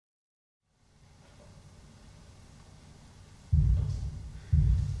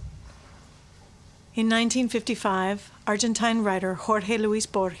In 1955, Argentine writer Jorge Luis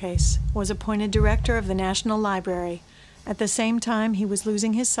Borges was appointed director of the National Library. At the same time, he was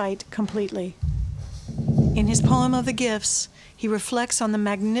losing his sight completely. In his poem of the Gifts, he reflects on the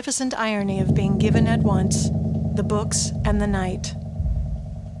magnificent irony of being given at once the books and the night.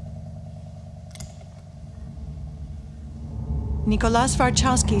 Nicolás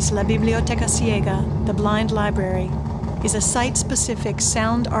Varchausky's La Biblioteca Ciega, The Blind Library, is a site-specific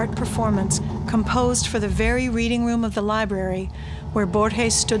sound art performance composed for the very reading room of the library where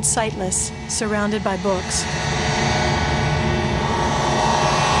Borges stood sightless, surrounded by books.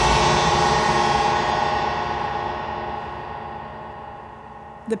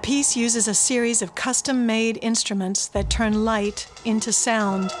 The piece uses a series of custom-made instruments that turn light into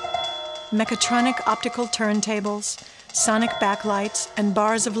sound. Mechatronic optical turntables, sonic backlights, and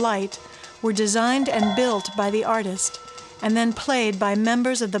bars of light were designed and built by the artist and then played by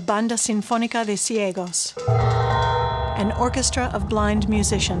members of the Banda Sinfónica de Ciegos, an orchestra of blind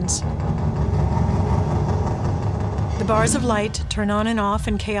musicians. The bars of light turn on and off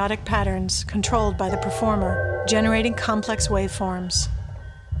in chaotic patterns controlled by the performer, generating complex waveforms.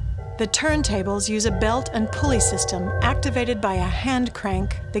 The turntables use a belt and pulley system activated by a hand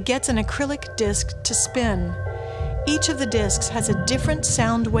crank that gets an acrylic disc to spin. Each of the discs has a different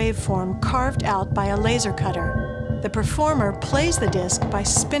sound waveform carved out by a laser cutter. The performer plays the disc by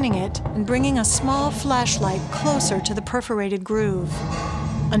spinning it and bringing a small flashlight closer to the perforated groove.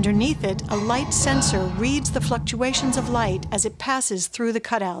 Underneath it, a light sensor reads the fluctuations of light as it passes through the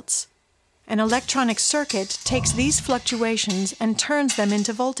cutouts. An electronic circuit takes these fluctuations and turns them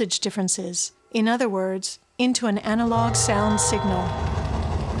into voltage differences. In other words, into an analog sound signal.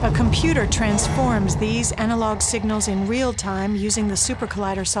 A computer transforms these analog signals in real time using the Super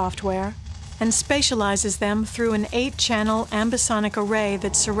Collider software and spatializes them through an 8-channel ambisonic array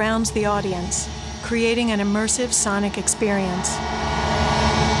that surrounds the audience, creating an immersive sonic experience.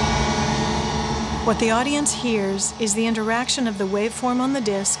 What the audience hears is the interaction of the waveform on the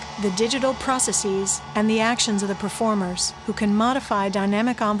disc, the digital processes, and the actions of the performers, who can modify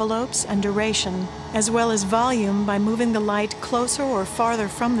dynamic envelopes and duration, as well as volume by moving the light closer or farther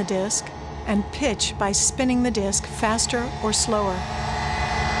from the disc, and pitch by spinning the disc faster or slower.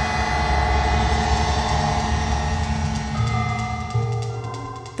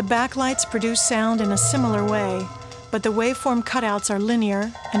 The backlights produce sound in a similar way, but the waveform cutouts are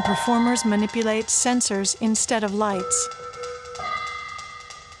linear, and performers manipulate sensors instead of lights.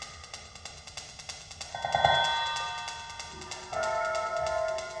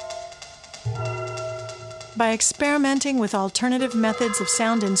 By experimenting with alternative methods of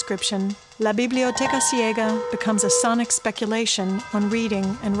sound inscription, La Biblioteca Ciega becomes a sonic speculation on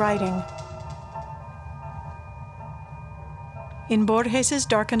reading and writing. In Borges's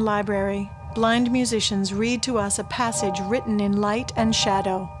darkened library, blind musicians read to us a passage written in light and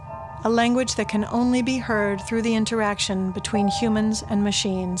shadow, a language that can only be heard through the interaction between humans and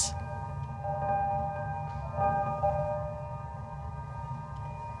machines.